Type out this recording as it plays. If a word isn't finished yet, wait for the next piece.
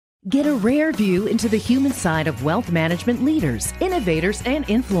Get a rare view into the human side of wealth management leaders, innovators, and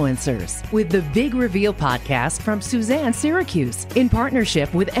influencers with the Big Reveal podcast from Suzanne Syracuse in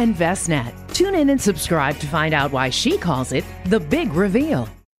partnership with InvestNet. Tune in and subscribe to find out why she calls it the Big Reveal.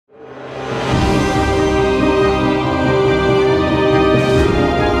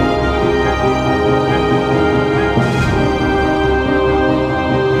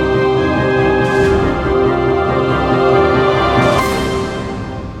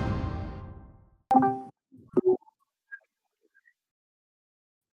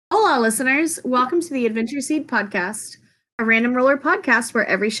 Hola, listeners. Welcome to the Adventure Seed Podcast, a random roller podcast where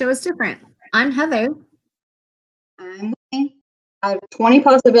every show is different. I'm Heather. I'm Whitney. Out of 20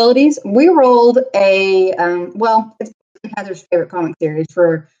 possibilities, we rolled it's Heather's favorite comic series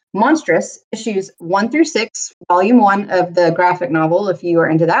for Monstrous, issues 1 through 6, volume 1 of the graphic novel, if you are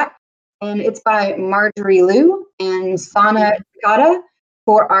into that. And it's by Marjorie Liu and Sana Takata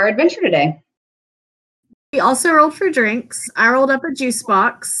for our adventure today. We also rolled for drinks. I rolled up a juice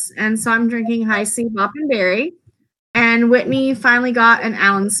box, and so I'm drinking High C Bop and Berry. And Whitney finally got an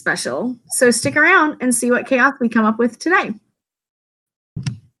Allen special. So stick around and see what chaos we come up with today.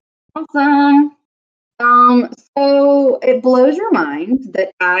 Awesome. So it blows your mind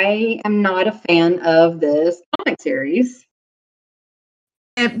that I am not a fan of this comic series.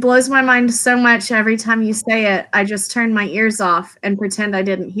 It blows my mind so much every time you say it. I just turn my ears off and pretend I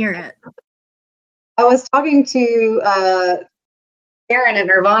didn't hear it. I was talking to Aaron at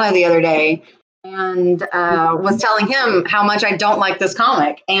Nirvana the other day and was telling him how much I don't like this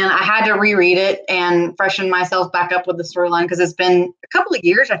comic. And I had to reread it and freshen myself back up with the storyline because it's been a couple of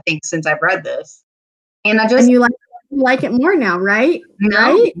years, I think, since I've read this. And you like it more now, right?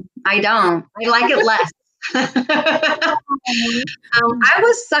 No, right? I don't. I like it less. I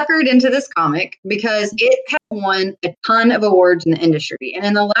was suckered into this comic because it has won a ton of awards in the industry, and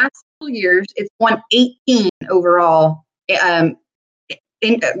in the last couple years, it's won 18 overall in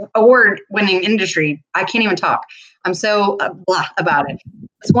award-winning industry. I can't even talk. I'm so blah about it.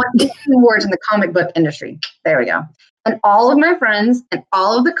 It's won 18 awards in the comic book industry. There we go. And all of my friends and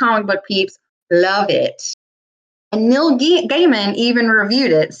all of the comic book peeps love it. And Neil Gaiman even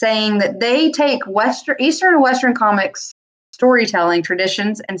reviewed it, saying that they take Eastern and Western comics storytelling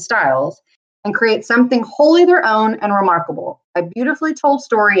traditions and styles and create something wholly their own and remarkable. A beautifully told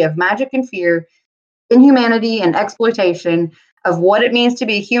story of magic and fear, inhumanity and exploitation, of what it means to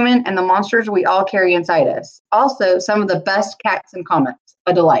be human and the monsters we all carry inside us. Also, some of the best cats in comics.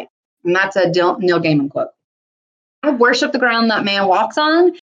 A delight. And that's a Neil Gaiman quote. I worship the ground that man walks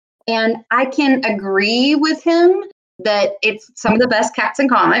on. And I can agree with him that it's some of the best cats in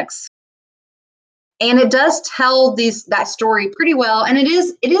comics. And it does tell that story pretty well. And it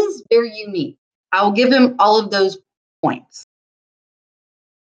is very unique. I will give him all of those points.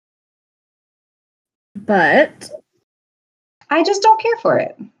 But I just don't care for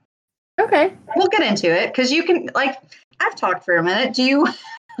it. Okay. We'll get into it because you can, I've talked for a minute. Do you?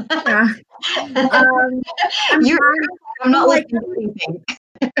 Yeah. I'm not listening to anything.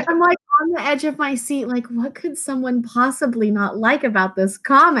 I'm on the edge of my seat, what could someone possibly not like about this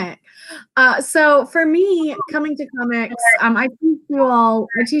comic? So for me, coming to comics, I teach you all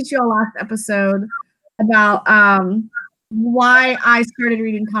last episode about why I started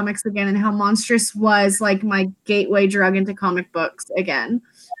reading comics again and how Monstrous was my gateway drug into comic books again.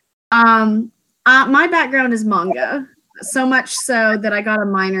 My background is manga, so much so that I got a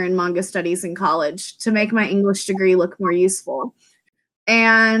minor in manga studies in college to make my English degree look more useful.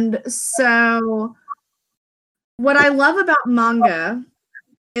 And so what I love about manga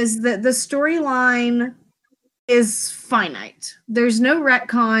is that the storyline is finite. There's no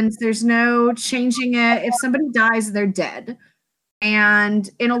retcons. There's no changing it. If somebody dies, they're dead. And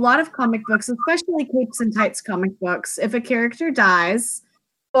in a lot of comic books, especially Capes and Tights comic books, if a character dies,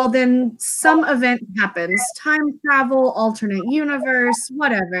 well, then some event happens. Time travel, alternate universe,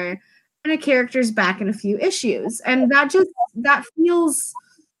 whatever. And a character's back in a few issues. And that feels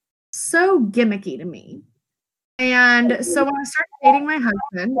so gimmicky to me. And so when I started dating my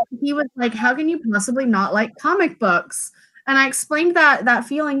husband, he was like, how can you possibly not like comic books? And I explained that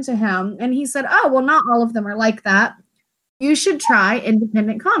feeling to him. And he said, oh, well, not all of them are like that. You should try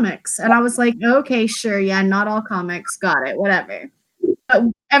independent comics. And I was like, okay, sure. Yeah, not all comics. Got it. Whatever. But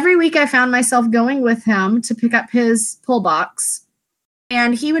every week I found myself going with him to pick up his pull box.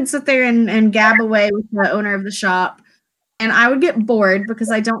 And he would sit there and gab away with the owner of the shop. And I would get bored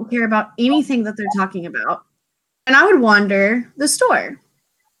because I don't care about anything that they're talking about. And I would wander the store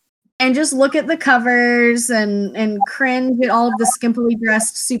and just look at the covers and cringe at all of the skimpily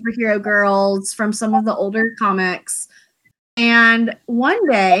dressed superhero girls from some of the older comics And one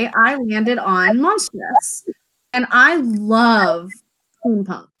day I landed on Monstrous. And I love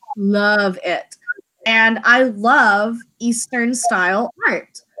steampunk. Love it. And I love Eastern style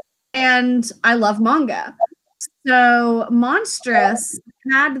art. And I love manga. So Monstrous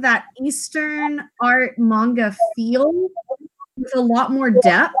had that Eastern art manga feel with a lot more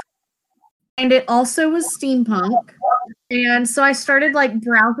depth. And it also was steampunk. And so I started like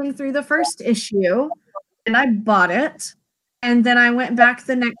browsing through the first issue and I bought it. And then I went back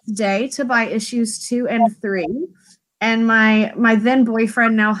the next day to buy issues 2 and 3. And my then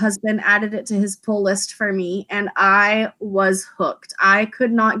boyfriend, now husband, added it to his pull list for me. And I was hooked. I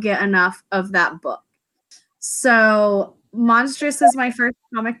could not get enough of that book. So Monstrous is my first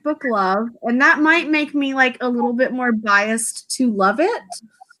comic book love. And that might make me like a little bit more biased to love it.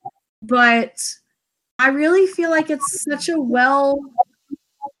 But I really feel like it's such a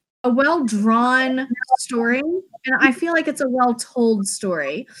well-drawn story. And I feel like it's a well-told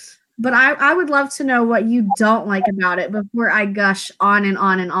story. But I would love to know what you don't like about it before I gush on and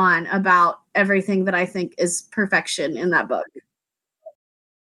on and on about everything that I think is perfection in that book.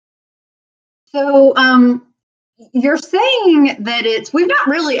 So you're saying that we've not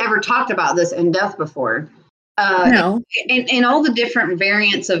really ever talked about this in depth before. No. In all the different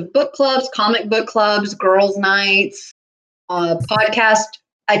variants of book clubs, comic book clubs, girls' nights, podcast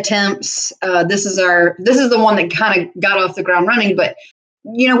attempts. This is the one that kind of got off the ground running, but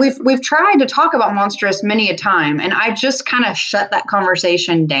we've tried to talk about Monstrous many a time, and I just kind of shut that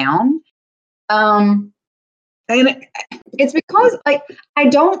conversation down. And it's because I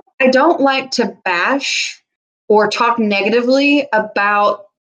don't like to bash or talk negatively about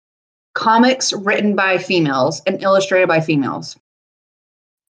comics written by females and illustrated by females.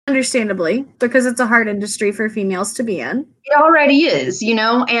 Understandably, because it's a hard industry for females to be in. It already is,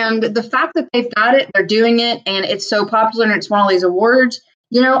 and the fact that they've got it, they're doing it, and it's so popular and it's won all these awards,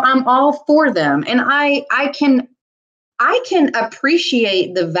 I'm all for them. And I can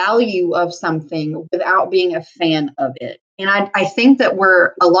appreciate the value of something without being a fan of it. And I think that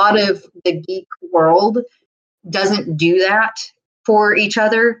a lot of the geek world doesn't do that for each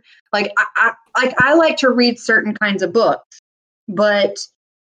other. Like I like to read certain kinds of books, but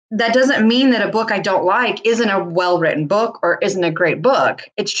that doesn't mean that a book I don't like isn't a well-written book or isn't a great book.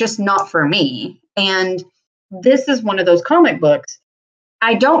 It's just not for me. And this is one of those comic books.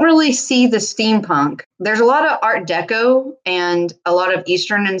 I don't really see the steampunk. There's a lot of Art Deco and a lot of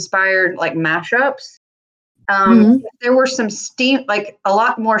Eastern inspired like mashups. There were some a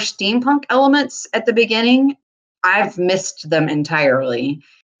lot more steampunk elements at the beginning. I've missed them entirely.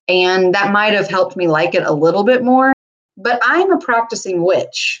 And that might have helped me like it a little bit more. But I'm a practicing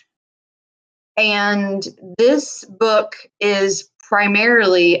witch. And this book is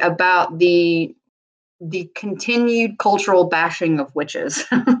primarily about the continued cultural bashing of witches.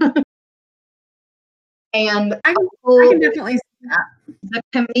 And I can definitely see that. The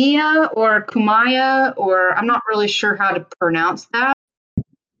Kumaya, or I'm not really sure how to pronounce that.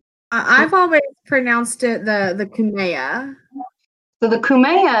 I've always pronounced it the Kumaya. So the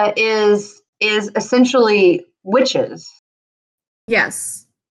Kumaya is essentially witches. Yes.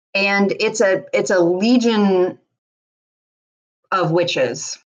 And it's a legion of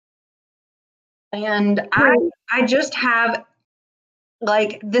witches. And I just have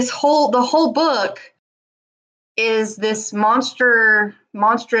like the whole book is this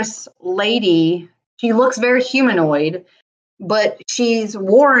monstrous lady. She looks very humanoid, but she's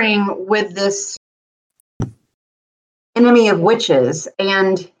warring with this enemy of witches.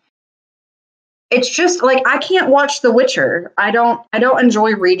 And it's just like, I can't watch The Witcher. I don't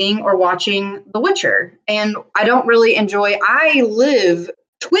enjoy reading or watching The Witcher. And I don't really enjoy,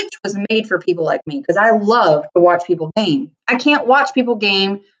 Twitch was made for people like me because I love to watch people game. I can't watch people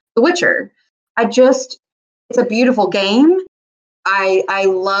game The Witcher. It's a beautiful game. I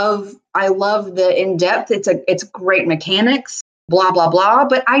love the in-depth. It's great mechanics, blah, blah, blah.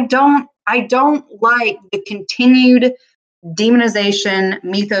 But I don't like the continued demonization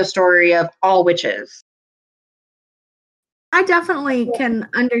mythos story of all witches. I definitely can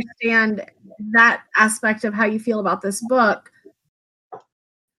understand that aspect of how you feel about this book.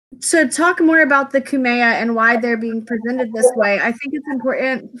 To talk more about the Kumaya and why they're being presented this way, I think it's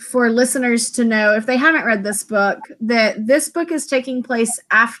important for listeners to know, if they haven't read this book, that this book is taking place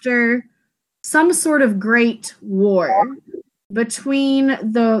after some sort of great war between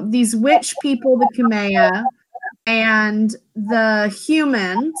these witch people, the Kumaya, and the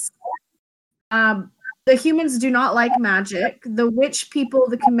humans. The humans do not like magic. The witch people,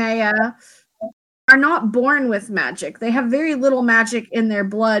 the Kumaya, are not born with magic. They have very little magic in their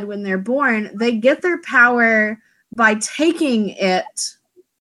blood when they're born. They get their power by taking it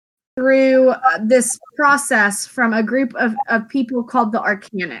through this process from a group of people called the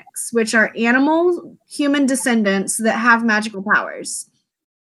Arcanics, which are animal human descendants that have magical powers.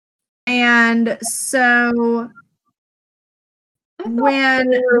 And so when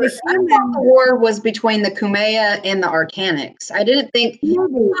the war was between the Kumeya and the Arcanics, I didn't think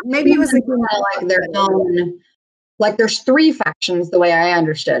maybe it was like their own. Like there's 3 factions, the way I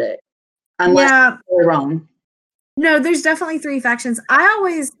understood it, unless I'm wrong. No, there's definitely 3 factions.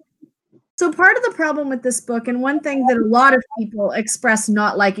 So part of the problem with this book, and one thing that a lot of people express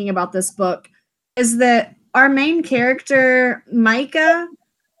not liking about this book, is that our main character, Micah,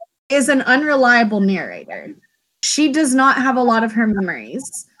 is an unreliable narrator. She does not have a lot of her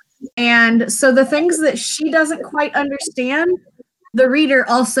memories. And so the things that she doesn't quite understand, the reader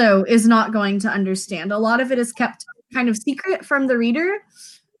also is not going to understand. A lot of it is kept kind of secret from the reader.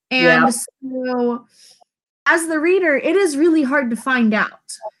 And so as the reader, it is really hard to find out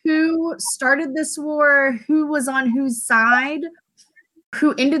who started this war, who was on whose side,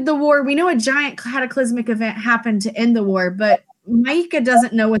 who ended the war. We know a giant cataclysmic event happened to end the war, but Micah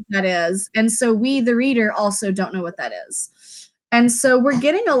doesn't know what that is. And so we, the reader, also don't know what that is. And so we're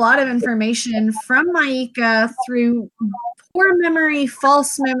getting a lot of information from Micah through poor memory,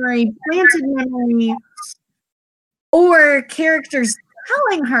 false memory, planted memory, or characters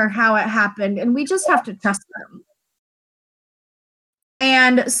telling her how it happened, and we just have to trust them.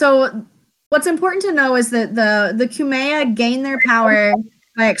 And so what's important to know is that the Kumeya gain their power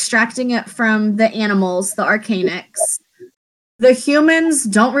by extracting it from the animals, the Arcanics. The humans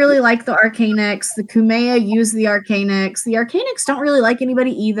don't really like the Arcanics. The Kumeya use the Arcanics. The Arcanics don't really like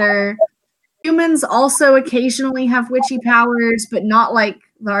anybody either. Humans also occasionally have witchy powers, but not like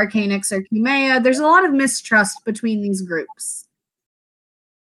the Arcanics or Kumeya. There's a lot of mistrust between these groups.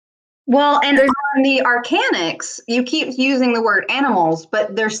 Well, and on the Arcanics, you keep using the word animals,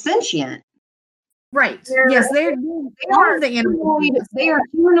 but they're sentient. Right. Yes, they are the animals. They are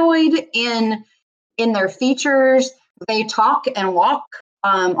humanoid in their features. They talk and walk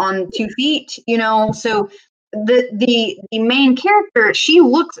on 2 feet, so the main character, she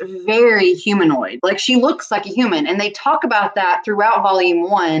looks very humanoid. Like she looks like a human, and they talk about that throughout volume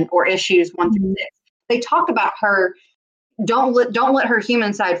 1 or issues 1 through 6. They talk about her, don't let her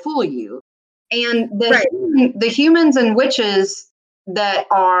human side fool you. And the humans and witches that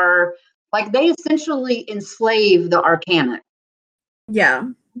are like, they essentially enslave the Arcanic. Yeah.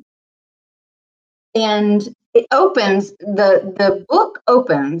 And it opens, the book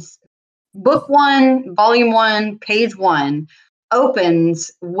opens, book 1, volume 1, page 1 opens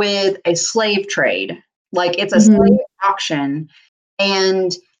with a slave trade. Like it's a slave auction.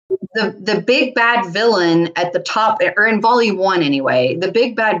 And the big bad villain at the top, or in volume 1 anyway, the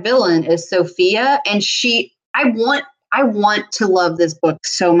big bad villain is Sophia. And I want to love this book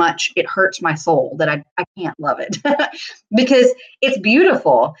so much. It hurts my soul that I can't love it because it's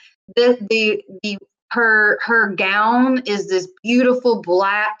beautiful. Her gown is this beautiful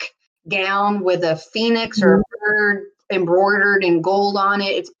black gown with a phoenix or a bird embroidered in gold on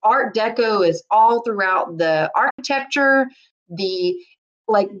it. It's Art Deco is all throughout the architecture.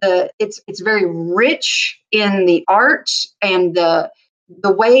 It's very rich in the art and the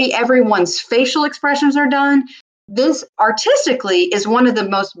way everyone's facial expressions are done. This artistically is one of the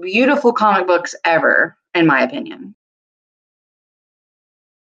most beautiful comic books ever, in my opinion.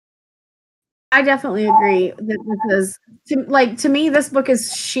 I definitely agree that this is, to me, this book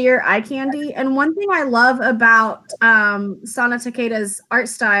is sheer eye candy. And one thing I love about Sana Takeda's art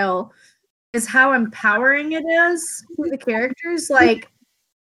style is how empowering it is for the characters. Like,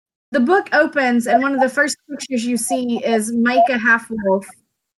 the book opens, and one of the first pictures you see is Micah Half-Wolf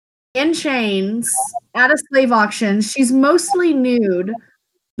in chains at a slave auction. She's mostly nude,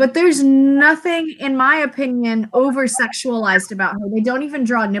 but there's nothing, in my opinion, over-sexualized about her. They don't even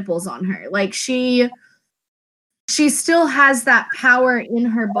draw nipples on her. Like, she still has that power in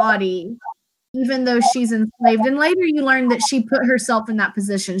her body, even though she's enslaved. And later you learn that she put herself in that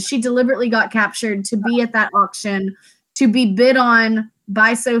position. She deliberately got captured to be at that auction, to be bid on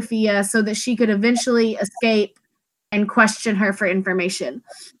by Sophia so that she could eventually escape and question her for information.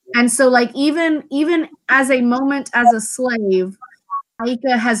 And so, like, even as a moment as a slave,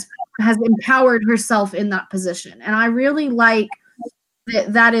 Micah has empowered herself in that position. And I really like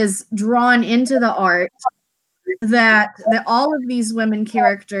that is drawn into the art, that all of these women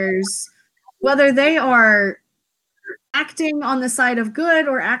characters, whether they are acting on the side of good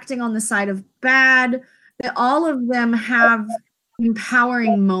or acting on the side of bad, that all of them have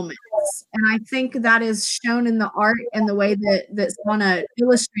empowering moments. And I think that is shown in the art and the way that Sana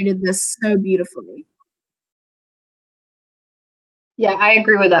illustrated this so beautifully. Yeah, I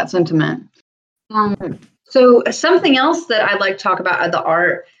agree with that sentiment. So something else that I'd like to talk about the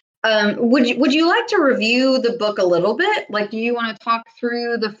art. Would you like to review the book a little bit? Like, do you want to talk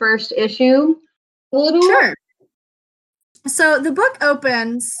through the first issue a little? Sure. So the book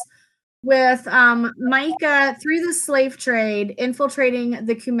opens with Micah through the slave trade infiltrating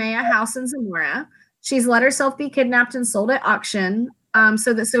the Kumeya house in Zamora. She's let herself be kidnapped and sold at auction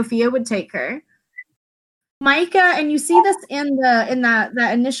so that Sophia would take her. Micah, and you see this in that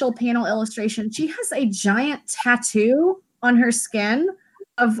initial panel illustration, she has a giant tattoo on her skin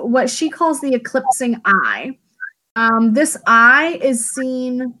of what she calls the eclipsing eye. This eye is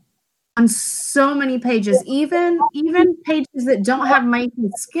seen on so many pages, even pages that don't have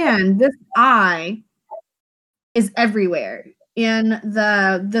Micah's skin. This eye is everywhere in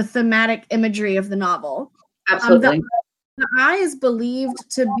the thematic imagery of the novel. Absolutely. The eye is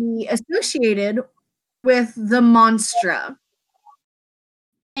believed to be associated with the Monstra.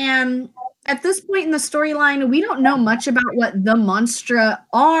 And at this point in the storyline, we don't know much about what the Monstra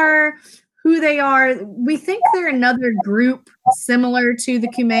are, who they are. We think they're another group similar to the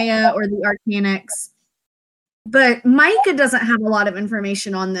Kumeya or the Arcanics. But Micah doesn't have a lot of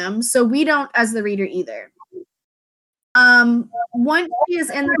information on them, so we don't as the reader either. Once she is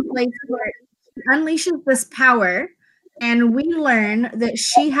in the place where she unleashes this power, and we learn that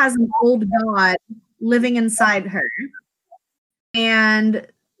she has an old god living inside her. And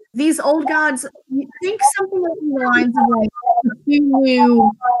these old gods, you think something along the lines of like Cthulhu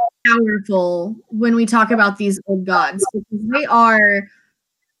powerful when we talk about these old gods, because they are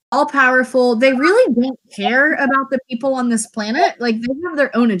all powerful. They really don't care about the people on this planet. Like, they have their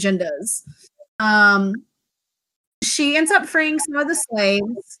own agendas. She ends up freeing some of the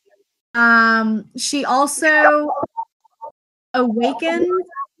slaves. She also awakens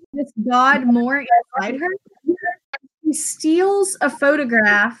this god more inside her. She steals a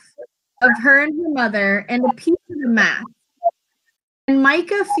photograph of her and her mother and a piece of the mask. And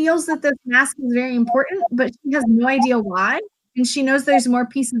Micah feels that this mask is very important, but she has no idea why. And she knows there's more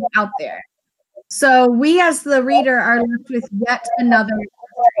pieces out there. So we as the reader are left with yet another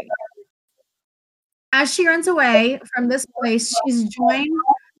mystery. As she runs away from this place, she's joined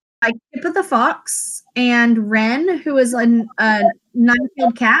by Kippa the fox and Wren, who is a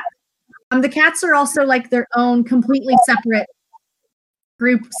nine-tailed cat. The cats are also like their own completely separate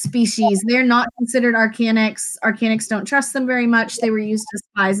group species. They're not considered Arcanics. Arcanics don't trust them very much. They were used as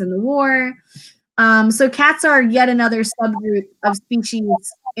spies in the war. So cats are yet another subgroup of species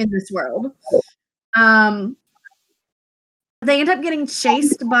in this world. They end up getting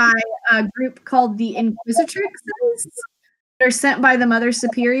chased by a group called the Inquisitrixes. They're sent by the Mother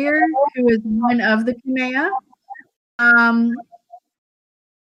Superior, who is one of the Kumeya.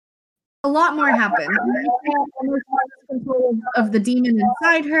 A lot more happens. Control of the demon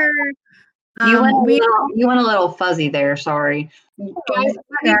inside her. You went a little fuzzy there. Sorry. Guys,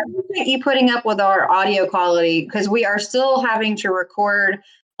 you putting up with our audio quality, because we are still having to record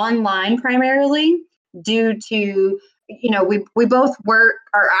online primarily due to, we both work,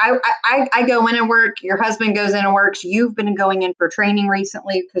 or I go in and work, your husband goes in and works. You've been going in for training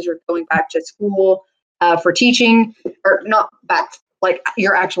recently because you're going back to school for teaching, or not back, like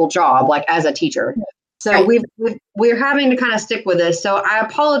your actual job, like as a teacher. So right. we're having to kind of stick with this. So I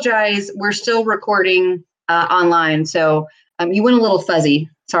apologize. We're still recording online. So you went a little fuzzy.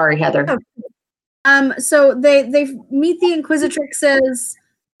 Sorry, Heather. Okay. So they meet the Inquisitrixes.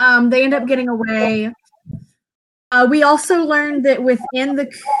 They end up getting away. We also learned that within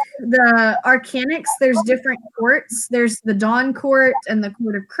the Arcanics, there's different courts. There's the Dawn Court and the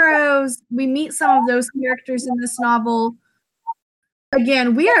Court of Crows. We meet some of those characters in this novel.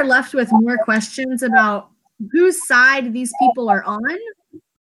 Again, we are left with more questions about whose side these people are on.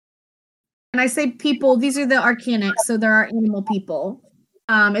 And I say people, these are the Arcanics, so there are animal people.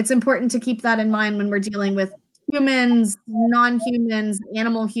 It's important to keep that in mind when we're dealing with humans, non-humans,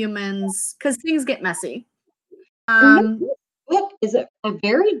 animal humans, because things get messy. Book is a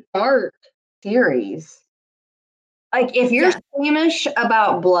very dark series. Like, if you're squeamish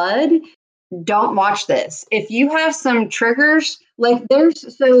about blood, don't watch this. If you have some triggers, like there's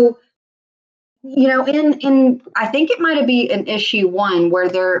in I think it might be in issue 1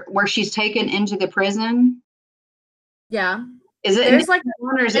 where she's taken into the prison. Yeah. Is it there's like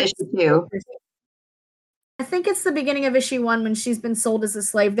one or is it issue 2? I think it's the beginning of issue 1 when she's been sold as a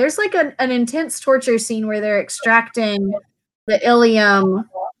slave. There's like an intense torture scene where they're extracting the ilium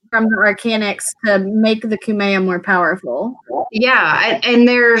from the Arcanics to make the Kumeya more powerful. Yeah, and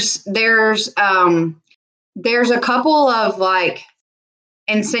there's a couple of like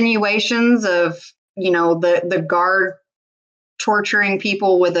insinuations of the guard torturing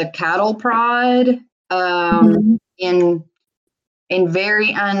people with a cattle prod in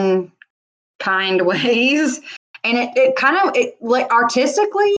very unkind ways. And it kind of like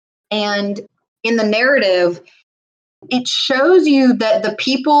artistically and in the narrative, it shows you that the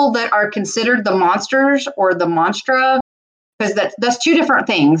people that are considered the monsters or the monstra, because that's two different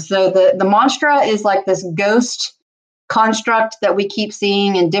things. So the monstra is like this ghost construct that we keep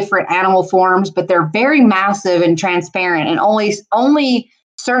seeing in different animal forms, but they're very massive and transparent, and only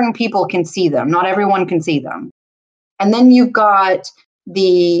certain people can see them. Not everyone can see them. And then you've got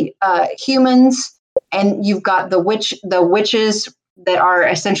the humans, and you've got the witches that are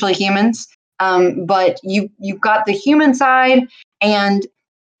essentially humans. But you've got the human side, and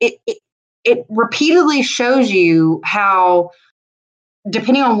it repeatedly shows you how,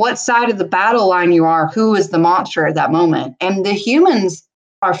 depending on what side of the battle line you are, who is the monster at that moment. And the humans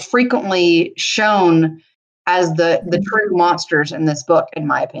are frequently shown as the true monsters in this book, in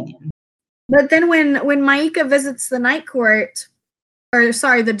my opinion. But then when Maika visits the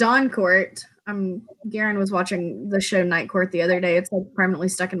the Dawn Court, Garen was watching the show Night Court the other day. It's like permanently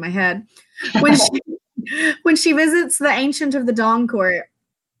stuck in my head. When she visits the Ancient of the Dawn Court,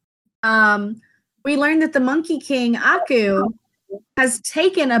 we learn that the Monkey King, Aku, has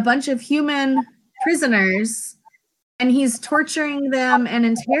taken a bunch of human prisoners, and he's torturing them and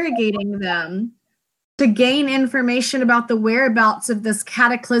interrogating them to gain information about the whereabouts of this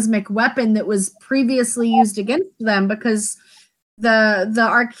cataclysmic weapon that was previously used against them, because the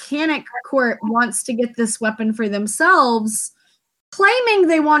Arcanic Court wants to get this weapon for themselves, claiming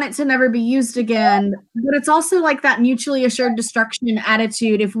they want it to never be used again. But it's also like that mutually assured destruction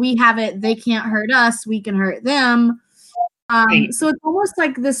attitude. If we have it, they can't hurt us, we can hurt them. So it's almost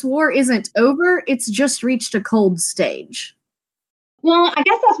like this war isn't over, it's just reached a cold stage. Well, I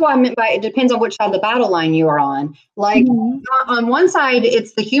guess that's what I meant by it depends on which side of the battle line you are on. Like, on one side,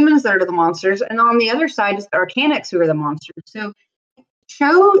 it's the humans that are the monsters, and on the other side, it's the Arcanics who are the monsters.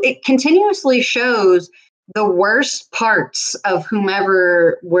 So it continuously shows the worst parts of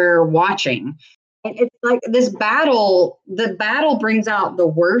whomever we're watching. And it's like this battle, the battle brings out the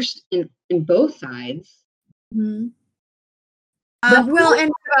worst in both sides. Mm-hmm. I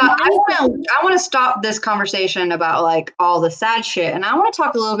want to stop this conversation about like all the sad shit, and I want to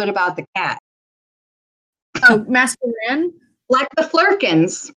talk a little bit about the cat. Oh, Master Wren? Like the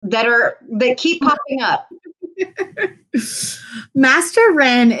Flurkins that keep popping up. Master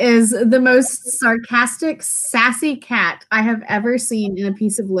Wren is the most sarcastic, sassy cat I have ever seen in a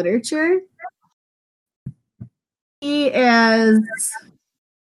piece of literature. He is.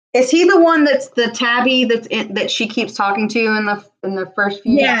 Is he the one that's the tabby that she keeps talking to in the first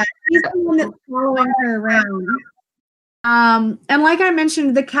few? Yeah, he's the one that's following her around. And like I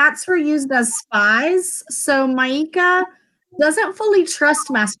mentioned, the cats were used as spies, so Maika doesn't fully trust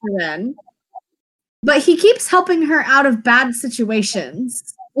Master Wren, but he keeps helping her out of bad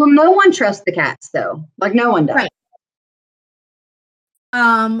situations. Well, no one trusts the cats, though. Like, no one does. Right.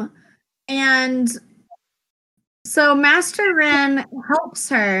 And so Master Wren helps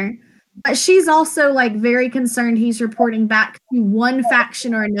her, but she's also like very concerned he's reporting back to one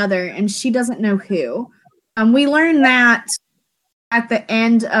faction or another, and she doesn't know who. We learn that at the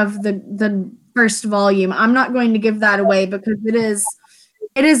end of the first volume. I'm not going to give that away because it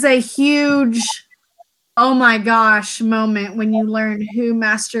is a huge, oh my gosh moment when you learn who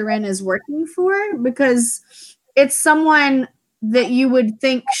Master Wren is working for, because it's someone that you would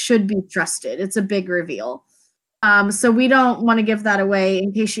think should be trusted. It's a big reveal. So we don't want to give that away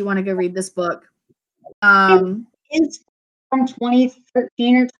in case you want to go read this book. It's from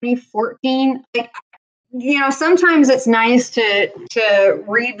 2013 or 2014. Like, sometimes it's nice to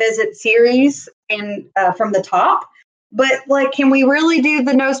revisit series and from the top, but like, can we really do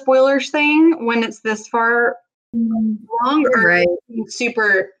the no spoilers thing when it's this far along? Right.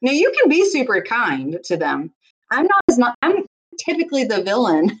 Super. No, you can be super kind to them. I'm typically the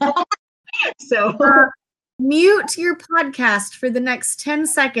villain. So. Mute your podcast for the next 10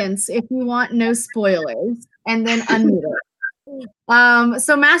 seconds if you want no spoilers, and then unmute it.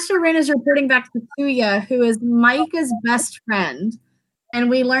 So Master Wren is reporting back to Tuya, who is Maika's best friend. And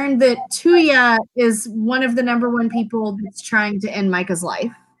we learned that Tuya is one of the number one people that's trying to end Maika's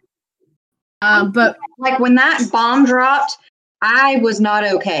life. But like when that bomb dropped, I was not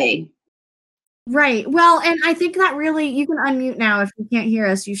okay. Right. Well, and I think that really, you can unmute now if you can't hear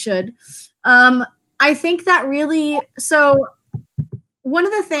us, you should. I think that really, so one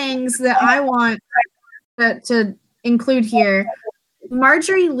of the things that I want to include here,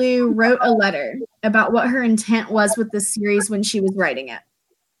 Marjorie Liu wrote a letter about what her intent was with this series when she was writing it.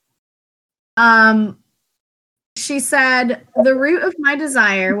 She said, the root of my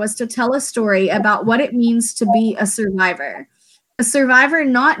desire was to tell a story about what it means to be a survivor. A survivor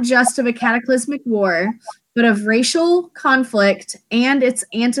not just of a cataclysmic war, but of racial conflict and its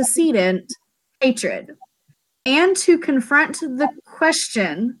antecedent, hatred. And to confront the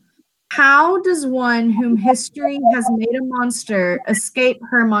question, how does one whom history has made a monster escape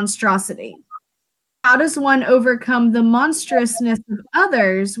her monstrosity? How does one overcome the monstrousness of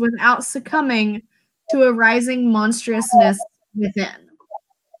others without succumbing to a rising monstrousness within?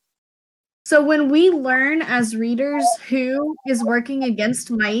 So when we learn as readers who is working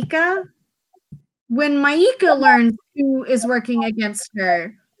against Maika, when Maika learns who is working against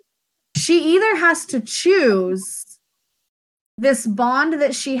her, she either has to choose this bond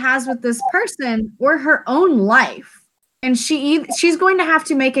that she has with this person or her own life. And she's going to have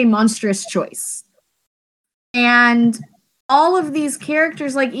to make a monstrous choice. And all of these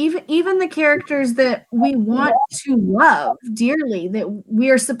characters, like even the characters that we want to love dearly, that we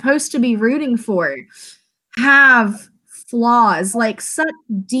are supposed to be rooting for, have flaws, like such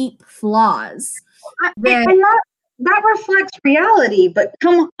deep flaws. And that reflects reality, but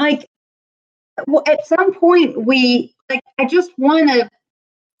at some point I just want to,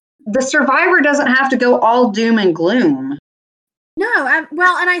 the survivor doesn't have to go all doom and gloom. No, and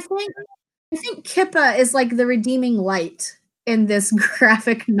I think Kippa is like the redeeming light in this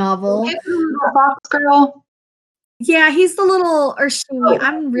graphic novel. The fox girl. Yeah, he's the little, or she,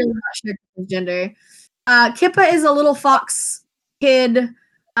 I'm really not sure his gender. Kippa is a little fox kid.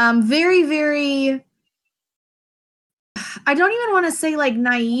 Very, very, I don't even want to say like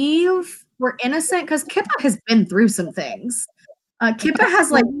naive or innocent, because Kippa has been through some things. Kippa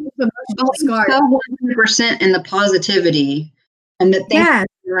has like emotional scars. So 100% in the positivity and the things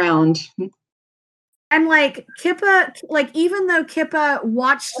around. And like Kippa, like even though Kippa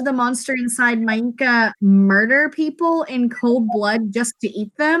watched the monster inside Maika murder people in cold blood just to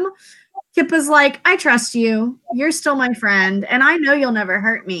eat them, Kippa's like, I trust you. You're still my friend, and I know you'll never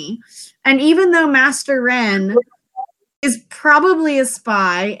hurt me. And even though Master Ren is probably a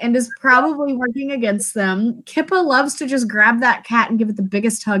spy and is probably working against them, Kippa loves to just grab that cat and give it the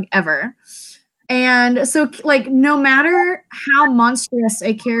biggest hug ever. And so, like, no matter how monstrous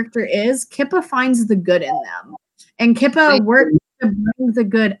a character is, Kippa finds the good in them. And Kippa works to bring the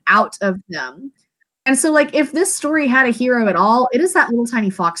good out of them. And so, like, if this story had a hero at all, it is that little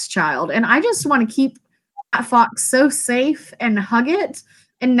tiny fox child. And I just want to keep that fox so safe and hug it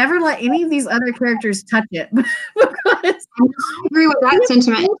and never let any of these other characters touch it. I agree with that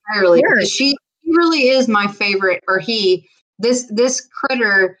sentiment entirely. She really is my favorite, or this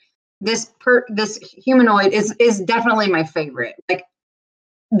critter, this humanoid is definitely my favorite. Like,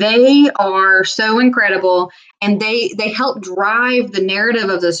 they are so incredible, and they help drive the narrative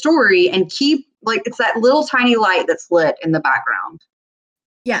of the story and keep, like, it's that little tiny light that's lit in the background.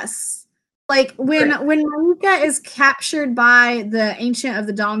 Yes. Like when Maika is captured by the Ancient of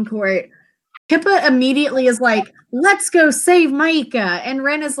the Dawn Court, Kippa immediately is like, let's go save Maika. And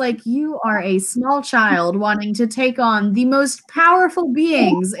Ren is like, you are a small child wanting to take on the most powerful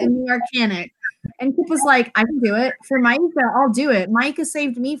beings in the Arcanic. And Kippa's like, I can do it. For Maika, I'll do it. Maika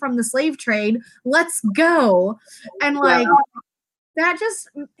saved me from the slave trade. Let's go. And like, that just,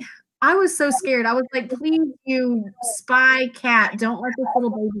 I was so scared. I was like, please, you spy cat, don't let this little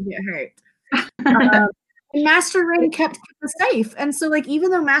baby get hurt. And Master Ren kept Kippa safe. And so, like,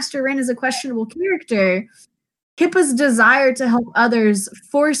 even though Master Ren is a questionable character, Kippa's desire to help others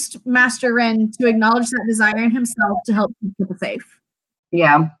forced Master Ren to acknowledge that desire in himself to help keep Kippa safe.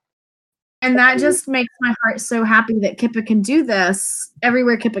 Yeah. And that just makes my heart so happy that Kippa can do this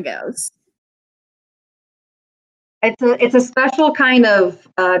everywhere Kippa goes. It's a special kind of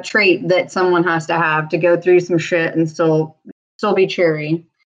trait that someone has to have to go through some shit and still be cheery.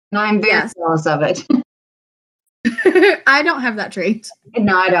 And I'm very jealous of it. I don't have that trait.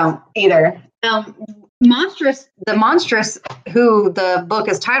 No, I don't either. The monstrous, who the book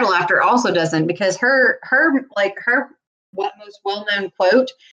is titled after, also doesn't, because her most well-known quote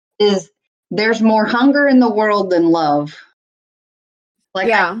is, "There's more hunger in the world than love." Like,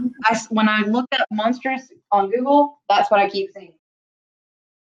 yeah. When I looked up monstrous on Google, that's what I keep seeing.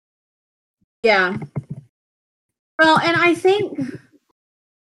 Yeah. Well, and I think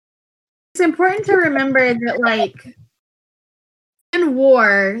it's important to remember that, like, in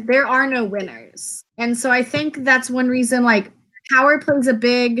war, there are no winners. And so I think that's one reason, like, power plays a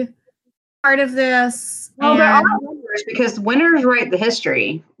big part of this. Well, there are winners, because winners write the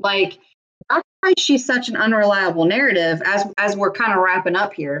history. Like, that's why she's such an unreliable narrative, as we're kind of wrapping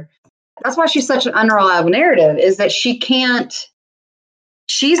up here. That's why she's such an unreliable narrative, is that she can't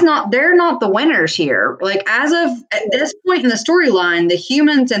they're not the winners here. Like, as of at this point in the storyline, the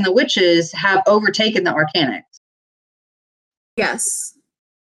humans and the witches have overtaken the Arcanics. Yes.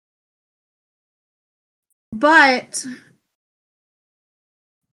 But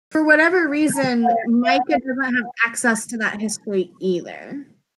for whatever reason, Micah doesn't have access to that history either.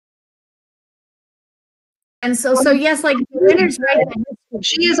 And so yes, like, the winner's right.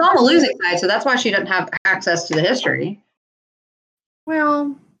 She is on the losing side, so that's why she doesn't have access to the history.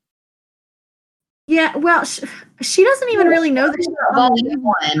 Well, yeah, well, she doesn't even really know that she's Volume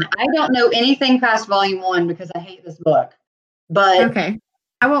 1. I don't know anything past Volume 1 because I hate this book. But okay.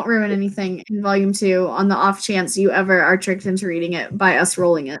 I won't ruin anything in Volume 2 on the off chance you ever are tricked into reading it by us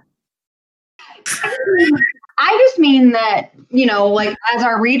rolling it. I just mean that, you know, like, as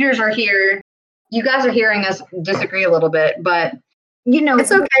our readers are here, you guys are hearing us disagree a little bit, but, you know.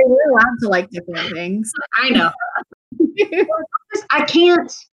 It's okay. We're allowed to like different things. I know. I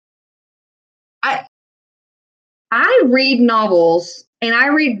can't. I read novels and I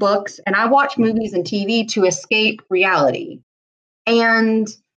read books and I watch movies and TV to escape reality. And,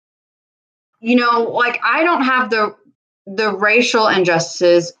 you know, like, I don't have the racial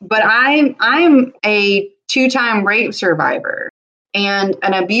injustices, but I'm a 2-time rape survivor and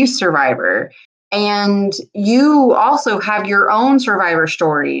an abuse survivor. And you also have your own survivor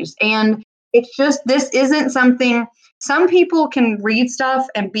stories. And it's just, this isn't something, some people can read stuff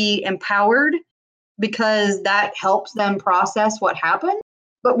and be empowered because that helps them process what happened.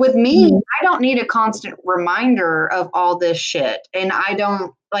 But with me, I don't need a constant reminder of all this shit. And I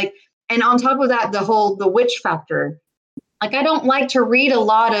don't like, and on top of that, the witch factor. Like, I don't like to read a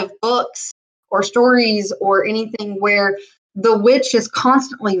lot of books or stories or anything where the witch is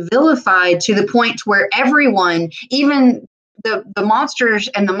constantly vilified to the point where everyone, even the monsters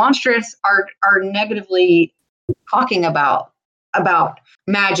and the monstrous, are negatively talking about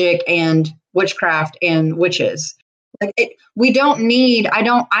magic and witchcraft and witches. Like, we don't need. I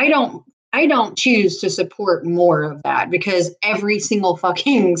don't choose to support more of that because every single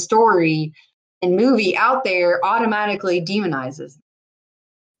fucking story and movie out there automatically demonizes.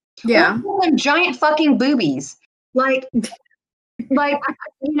 Yeah. Them giant fucking boobies. Like, you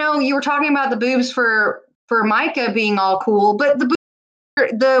know, you were talking about the boobs for Micah being all cool, but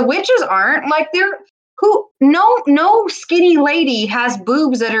the witches aren't. Like, no skinny lady has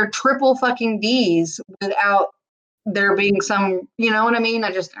boobs that are triple fucking D's without there being some, you know what I mean?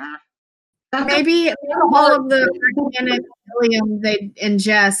 I just maybe all of the organic ilium they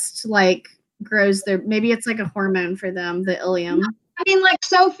ingest, like, grows their, maybe it's like a hormone for them, the ilium. I mean, like,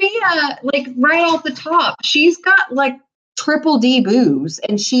 Sophia, like, right off the top, she's got like triple D boobs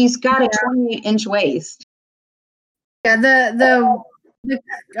and she's got a 28-inch waist. Yeah,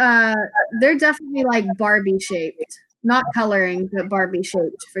 they're definitely like Barbie shaped, not coloring, but Barbie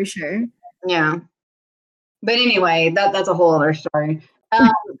shaped for sure. Yeah, but anyway, that's a whole other story.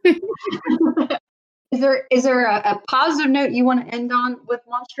 Is there a positive note you want to end on with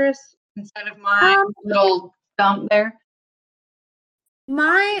Monstrous instead of my little dump there?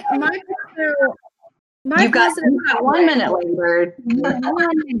 My You've got 1 minute, Lady Bird.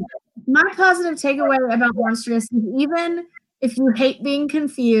 My positive takeaway about Monstrous is, even if you hate being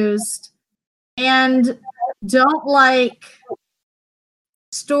confused and don't like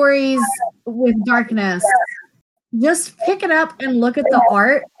stories with darkness, just pick it up and look at the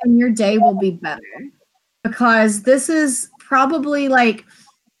art and your day will be better. Because this is probably, like,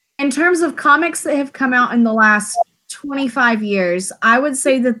 in terms of comics that have come out in the last 25 years, I would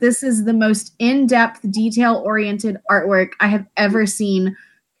say that this is the most in-depth, detail-oriented artwork I have ever seen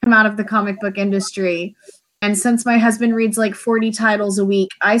come out of the comic book industry. And since my husband reads like 40 titles a week,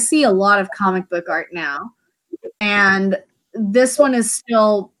 I see a lot of comic book art now. And this one is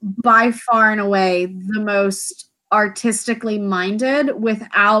still by far and away the most artistically minded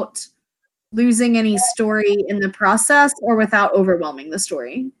without losing any story in the process or without overwhelming the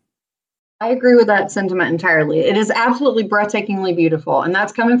story. I agree with that sentiment entirely. It is absolutely breathtakingly beautiful, and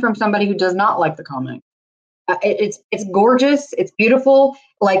that's coming from somebody who does not like the comic. It's gorgeous. It's beautiful.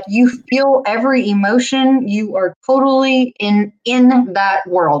 Like, you feel every emotion. You are totally in that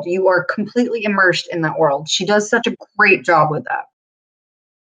world. You are completely immersed in that world. She does such a great job with that.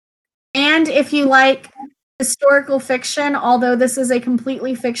 And if you like historical fiction, although this is a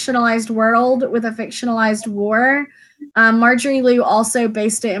completely fictionalized world with a fictionalized war, Marjorie Liu also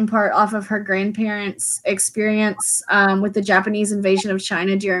based it in part off of her grandparents' experience with the Japanese invasion of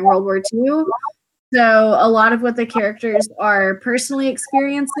China during World War II. So a lot of what the characters are personally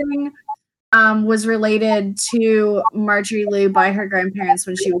experiencing was related to Marjorie Liu by her grandparents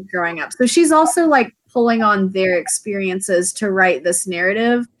when she was growing up. So she's also, like, pulling on their experiences to write this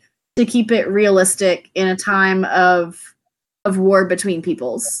narrative to keep it realistic in a time of war between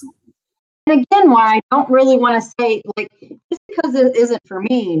peoples. And again, why I don't really want to say, like, just because it isn't for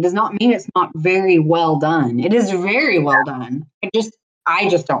me does not mean it's not very well done. It is very well done. I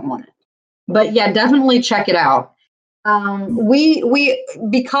just don't want it. But yeah, definitely check it out. We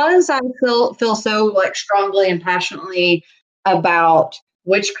because I feel so like strongly and passionately about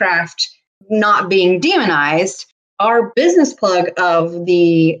witchcraft not being demonized. Our business plug of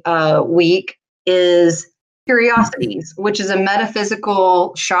the week is Curiosities, which is a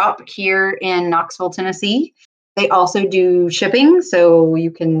metaphysical shop here in Knoxville, Tennessee. They also do shipping, so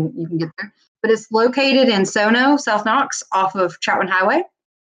you can get there. But it's located in Sono, South Knox, off of Chapman Highway.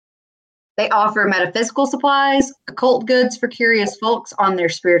 They offer metaphysical supplies, occult goods for curious folks on their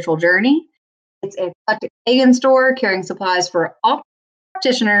spiritual journey. It's an eclectic pagan store carrying supplies for all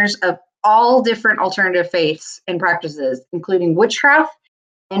practitioners of all different alternative faiths and practices, including witchcraft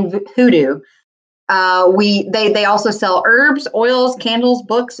and hoodoo. They also sell herbs, oils, candles,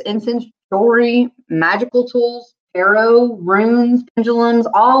 books, incense, jewelry, magical tools, tarot, runes, pendulums,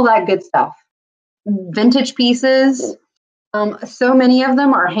 all that good stuff. Vintage pieces. So many of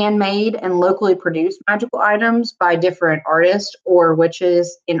them are handmade and locally produced magical items by different artists or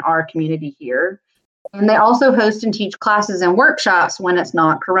witches in our community here. And they also host and teach classes and workshops when it's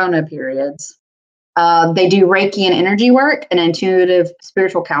not Corona periods. They do Reiki and energy work and intuitive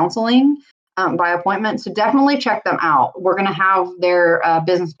spiritual counseling by appointment. So definitely check them out. We're going to have their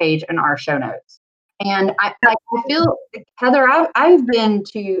business page in our show notes. And I feel, Heather, I've been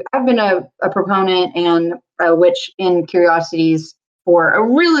a proponent and a witch in Curiosities for a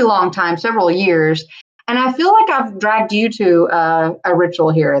really long time, several years. And I feel like I've dragged you to a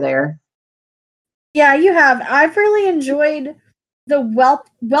ritual here or there. Yeah, you have. I've really enjoyed the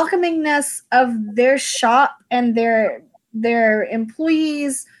welcomingness of their shop and their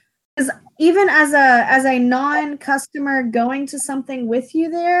employees. Because even as a non-customer going to something with you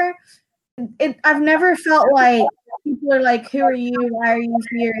there, I've never felt like people are like, who are you? Why are you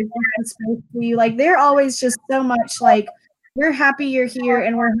here? Is this a space for you? Like, they're always just so much like, we're happy you're here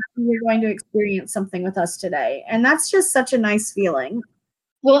and we're happy you're going to experience something with us today. And that's just such a nice feeling.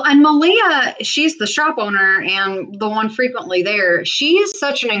 Well, and Malia, she's the shop owner and the one frequently there. She is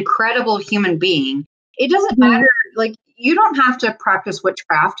such an incredible human being. It doesn't matter. Like, you don't have to practice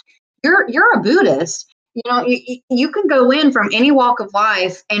witchcraft. You're a Buddhist. You know, you can go in from any walk of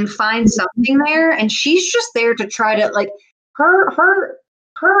life and find something there. And she's just there to try to, like, her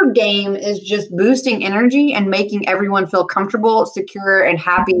game is just boosting energy and making everyone feel comfortable, secure, and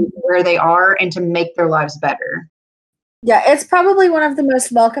happy where they are and to make their lives better. Yeah, it's probably one of the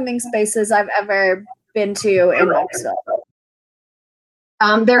most welcoming spaces I've ever been to in Knoxville.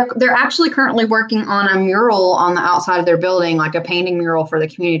 They're actually currently working on a mural on the outside of their building, like a painting mural for the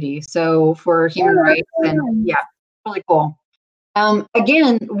community. So for human rights, and yeah, really cool.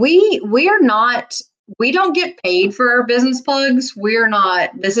 Again, we don't get paid for our business plugs.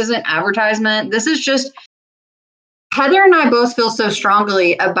 This isn't advertisement. This is just, Heather and I both feel so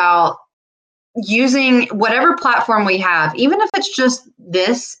strongly about using whatever platform we have, even if it's just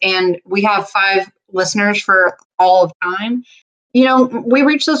this, and we have 5 listeners for all of time. You know, we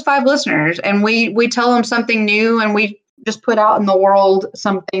reach those 5 listeners and we tell them something new, and we just put out in the world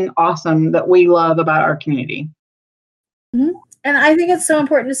something awesome that we love about our community. Mm-hmm. And I think it's so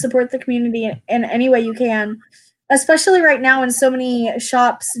important to support the community in any way you can, especially right now when so many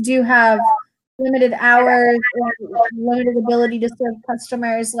shops do have limited hours or limited ability to serve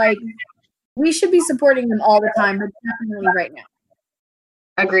customers. Like, we should be supporting them all the time, but definitely right now.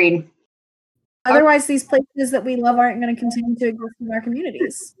 Agreed. Otherwise, these places that we love aren't going to continue to exist in our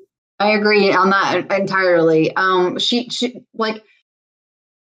communities. I agree on that entirely. She like,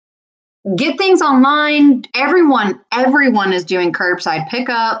 get things online. Everyone is doing curbside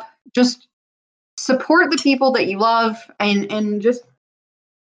pickup. Just support the people that you love, and just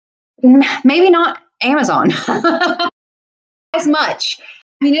maybe not Amazon as much.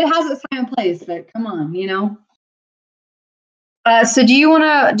 I mean, it has its time and place, but come on, you know. So do you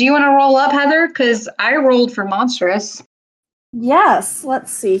wanna roll up, Heather? Because I rolled for Monstrous. Yes,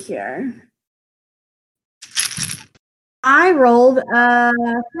 let's see here. I rolled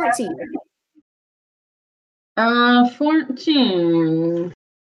 14. 14.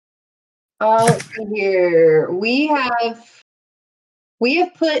 Let's see here. We have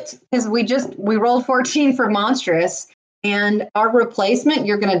put, because we rolled 14 for Monstrous, and our replacement,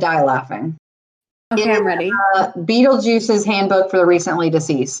 you're gonna die laughing. Okay, I'm ready. Beetlejuice's Handbook for the Recently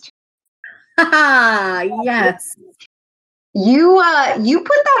Deceased. Yes. You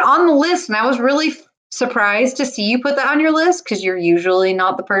put that on the list, and I was really surprised to see you put that on your list because you're usually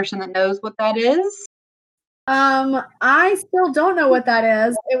not the person that knows what that is. I still don't know what that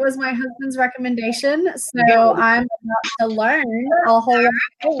is. It was my husband's recommendation, so I'm about to learn a whole lot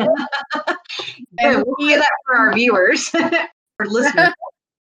more. And we'll do that for our viewers or listeners.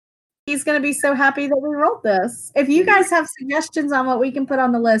 He's going to be so happy that we wrote this. If you guys have suggestions on what we can put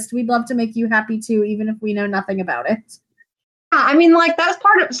on the list, we'd love to make you happy too, even if we know nothing about it. I mean, like, that's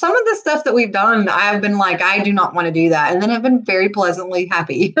part of some of the stuff that we've done. I've been like, I do not want to do that. And then I've been very pleasantly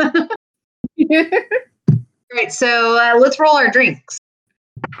happy. Great. So let's roll our drinks.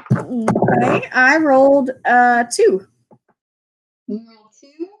 Okay. I rolled 2. You rolled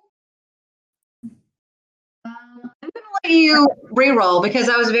 2? I'm going to let you re-roll because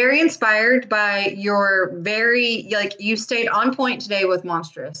I was very inspired by your you stayed on point today with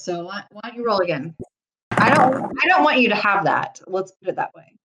Monstrous. So why don't you roll again? I don't want you to have that. Let's put it that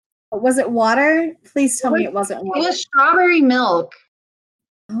way. Was it water? Please tell me it wasn't water. It was strawberry milk.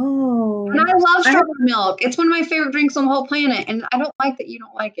 Oh. And I love strawberry milk. It's one of my favorite drinks on the whole planet. And I don't like that you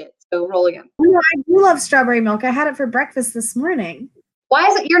don't like it. So roll again. Oh, I do love strawberry milk. I had it for breakfast this morning. Why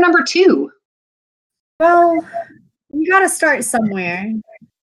is it your number 2? Well, you got to start somewhere.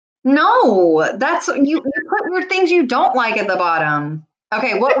 No, that's you put weird things you don't like at the bottom.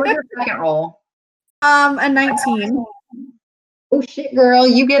 Okay, what was your second roll? A 19. Oh shit, girl,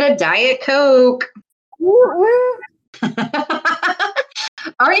 you get a Diet Coke. Woo, woo.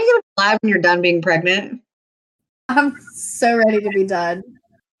 Are you gonna fly when you're done being pregnant? I'm so ready to be done.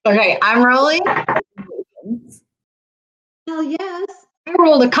 Okay, I'm rolling. Hell yes. I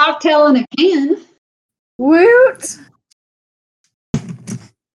rolled a cocktail in a can. Woot.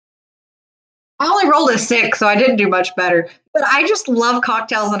 I only rolled a 6, so I didn't do much better. But I just love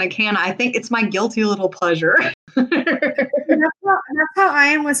cocktails in a can. I think it's my guilty little pleasure. That's how I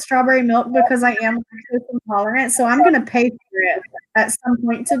am with strawberry milk because I am lactose intolerant. So I'm going to pay for it at some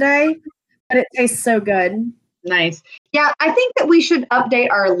point today. But it tastes so good. Nice. Yeah, I think that we should update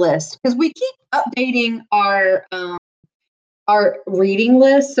our list because we keep updating our reading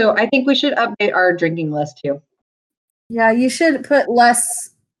list. So I think we should update our drinking list too. Yeah, you should put less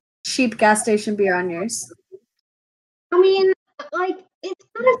cheap gas station beer on yours. I mean, like, it's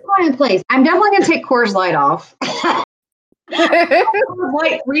got its time and place. I'm definitely going to take Coors Light off.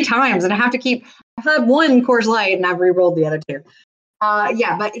 Light 3 times, and I've had 1 Coors Light, and I've re-rolled the other 2.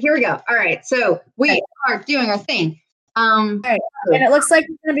 Yeah, but here we go. All right, so we are doing our thing. All right, and it looks like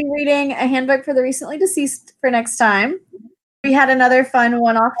we're going to be reading a handbook for the recently deceased for next time. We had another fun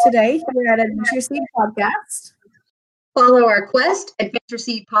one-off today here at Adventure Seed Podcast. Follow our Quest Adventure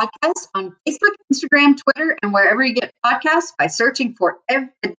Seed Podcast on Facebook, Instagram, Twitter, and wherever you get podcasts by searching for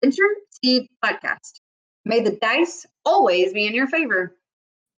Adventure Seed Podcast. May the dice always be in your favor.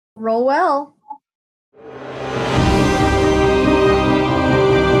 Roll well.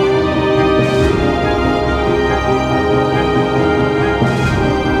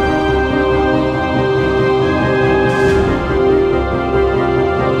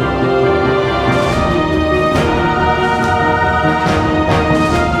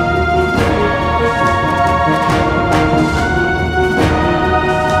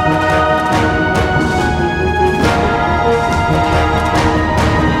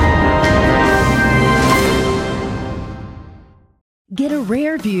 Get a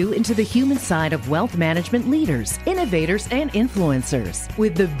rare view into the human side of wealth management leaders, innovators, and influencers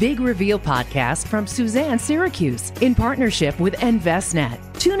with the Big Reveal podcast from Suzanne Syracuse in partnership with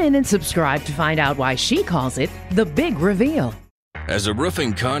InvestNet. Tune in and subscribe to find out why she calls it the Big Reveal. As a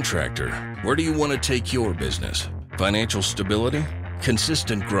roofing contractor, where do you want to take your business? Financial stability?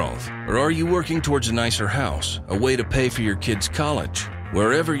 Consistent growth? Or are you working towards a nicer house, a way to pay for your kids' college?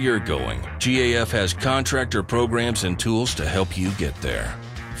 Wherever you're going, GAF has contractor programs and tools to help you get there.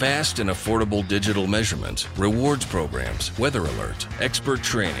 Fast and affordable digital measurements, rewards programs, weather alert, expert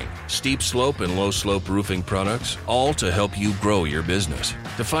training, steep slope and low slope roofing products, all to help you grow your business.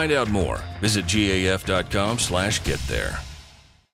 To find out more, visit gaf.com/get there.